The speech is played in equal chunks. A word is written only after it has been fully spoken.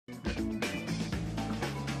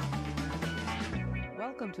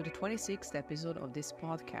Welcome to the 26th episode of this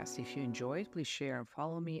podcast. If you enjoyed, please share and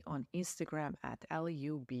follow me on Instagram at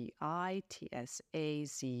LUBITSAZU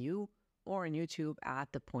or on YouTube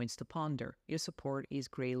at The Points to Ponder. Your support is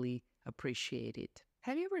greatly appreciated.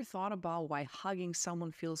 Have you ever thought about why hugging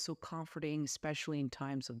someone feels so comforting, especially in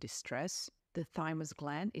times of distress? The thymus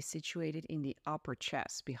gland is situated in the upper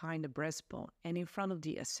chest, behind the breastbone, and in front of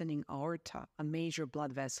the ascending aorta, a major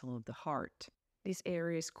blood vessel of the heart. This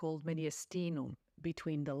area is called mediastinum,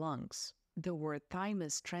 between the lungs. The word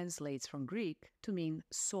thymus translates from Greek to mean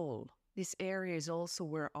soul. This area is also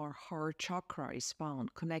where our heart chakra is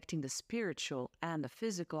found, connecting the spiritual and the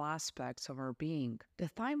physical aspects of our being. The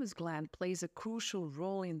thymus gland plays a crucial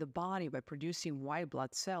role in the body by producing white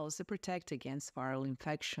blood cells that protect against viral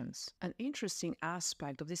infections. An interesting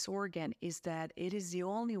aspect of this organ is that it is the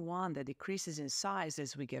only one that decreases in size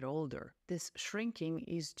as we get older. This shrinking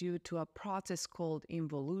is due to a process called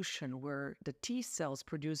involution, where the T cells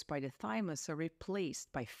produced by the thymus are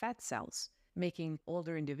replaced by fat cells, making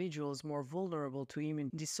older individuals more vulnerable to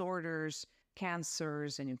immune disorders,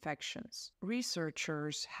 cancers, and infections.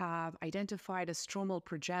 Researchers have identified a stromal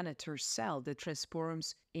progenitor cell that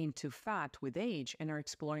transforms into fat with age and are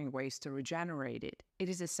exploring ways to regenerate it. It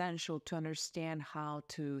is essential to understand how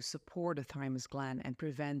to support the thymus gland and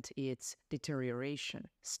prevent its deterioration.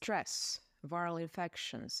 Stress, viral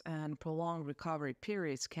infections, and prolonged recovery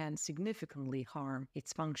periods can significantly harm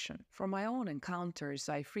its function. From my own encounters,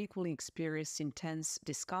 I frequently experience intense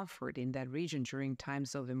discomfort in that region during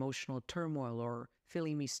times of emotional turmoil or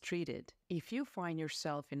feeling mistreated. If you find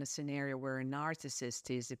yourself in a scenario where a narcissist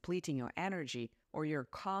is depleting your energy or you're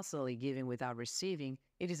constantly giving without receiving,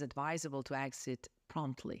 it is advisable to exit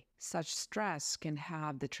promptly. Such stress can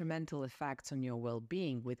have detrimental effects on your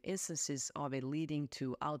well-being, with instances of it leading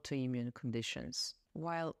to autoimmune conditions.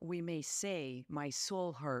 While we may say, my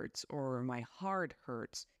soul hurts or my heart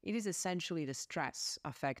hurts, it is essentially the stress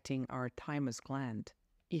affecting our thymus gland.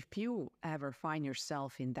 If you ever find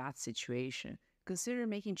yourself in that situation, consider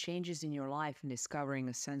making changes in your life and discovering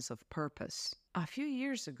a sense of purpose. A few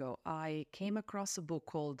years ago, I came across a book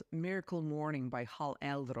called Miracle Morning by Hal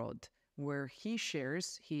Elrod, where he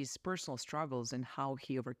shares his personal struggles and how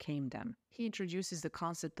he overcame them. He introduces the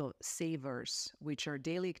concept of savers, which are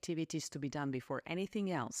daily activities to be done before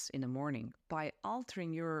anything else in the morning. By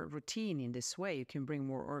altering your routine in this way, you can bring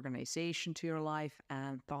more organization to your life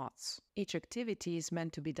and thoughts. Each activity is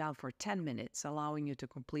meant to be done for 10 minutes, allowing you to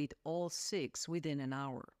complete all 6 within an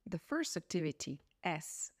hour. The first activity,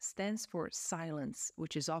 S, stands for silence,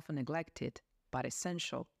 which is often neglected, but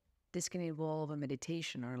essential. This can involve a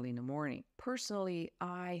meditation early in the morning. Personally,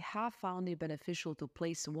 I have found it beneficial to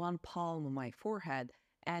place one palm on my forehead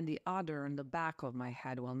and the other on the back of my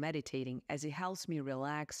head while meditating, as it helps me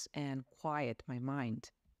relax and quiet my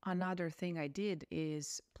mind. Another thing I did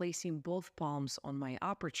is placing both palms on my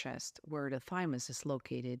upper chest, where the thymus is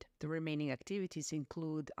located. The remaining activities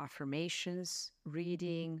include affirmations,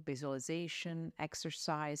 reading, visualization,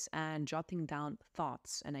 exercise, and jotting down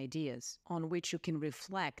thoughts and ideas on which you can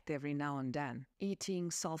reflect every now and then. Eating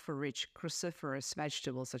sulfur-rich cruciferous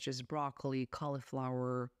vegetables such as broccoli,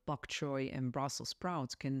 cauliflower, bok choy, and Brussels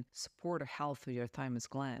sprouts can support the health of your thymus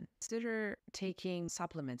gland. Consider taking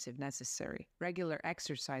supplements if necessary. Regular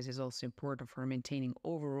exercise is also important for maintaining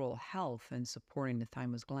overall health and supporting the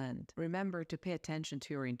thymus gland. Remember to pay attention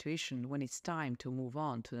to your intuition when it's time to move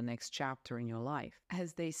on to the next chapter in your life.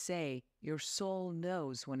 As they say, your soul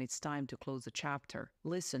knows when it's time to close a chapter.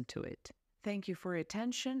 Listen to it. Thank you for your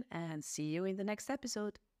attention and see you in the next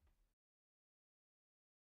episode.